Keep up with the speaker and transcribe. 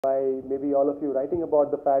by maybe all of you writing about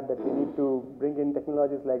the fact that we need to bring in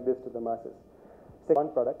technologies like this to the masses. Second,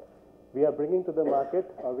 one product. We are bringing to the market,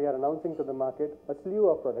 or we are announcing to the market, a slew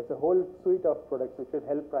of products, a whole suite of products which will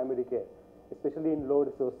help primary care, especially in low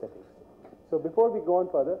resource settings. So before we go on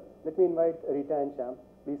further, let me invite Rita and Shyam.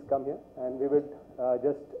 Please come here, and we will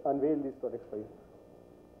just unveil these products for you.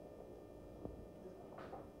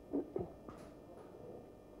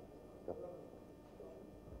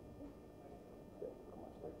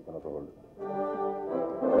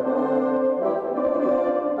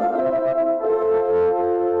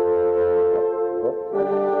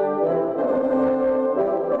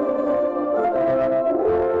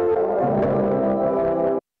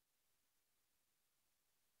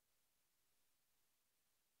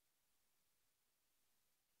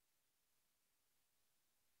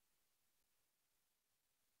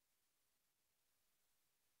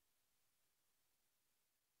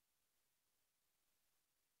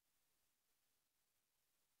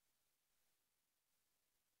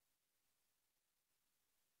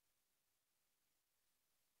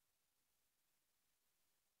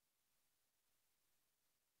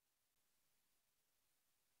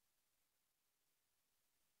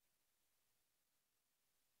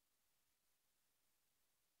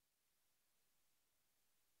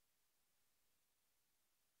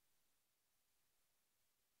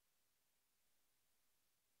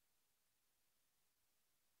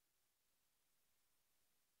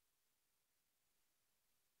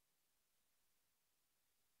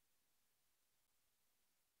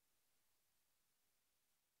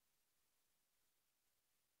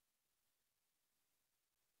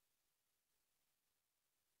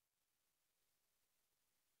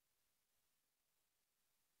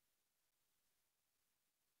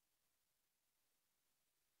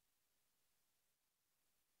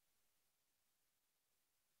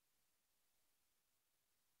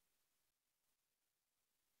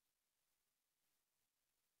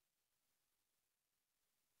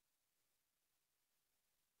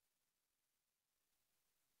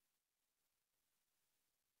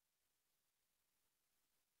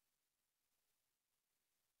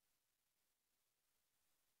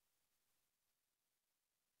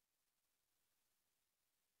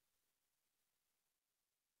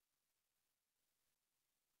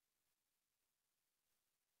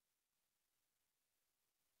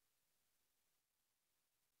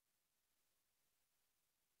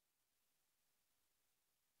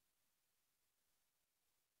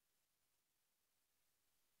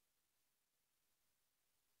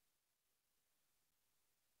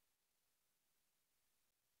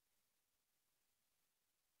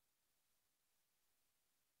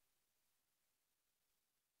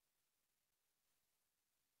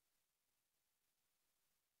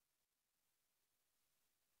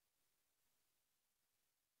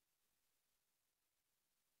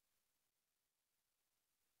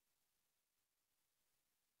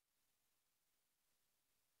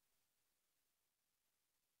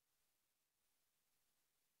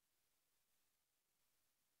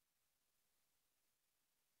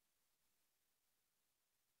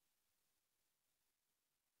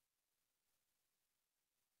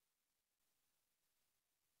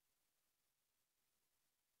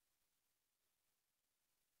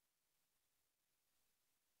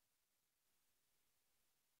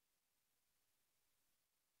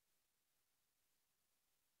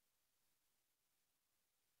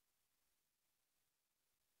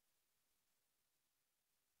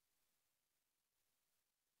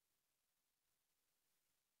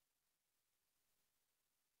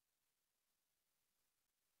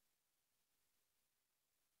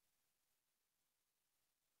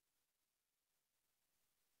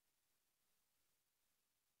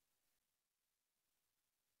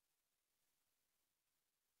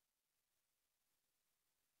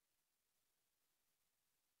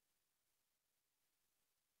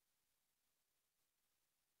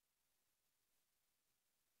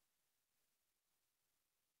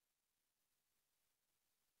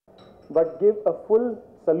 But give a full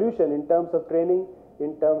solution in terms of training,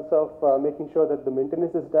 in terms of making sure that the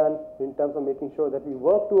maintenance is done, in terms of making sure that we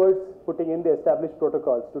work towards putting in the established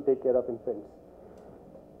protocols to take care of infants.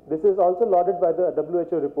 This is also lauded by the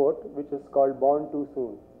WHO report, which is called Born Too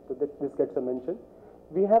Soon. So this gets a mention.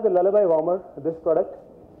 We have the Lullaby Warmer, this product,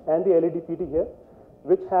 and the LED PT here,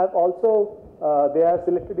 which have also, they are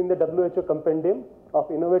selected in the WHO Compendium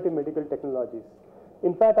of Innovative Medical Technologies.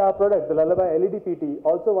 In fact, our product, the Lullaby LED PT,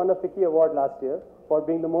 also won a FICCI award last year for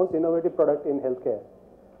being the most innovative product in healthcare.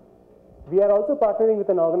 We are also partnering with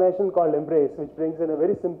an organization called Embrace, which brings in a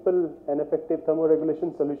very simple and effective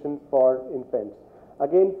thermoregulation solution for infants,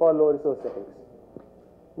 again for low resource settings.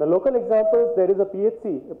 The local examples, there is a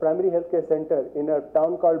PHC, a primary healthcare center in a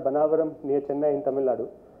town called Banavaram near Chennai in Tamil Nadu,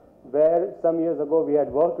 where some years ago we had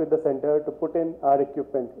worked with the center to put in our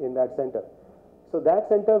equipment in that center. So that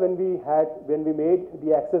center, when we made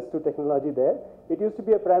the access to technology there, it used to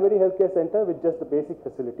be a primary healthcare center with just the basic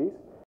facilities.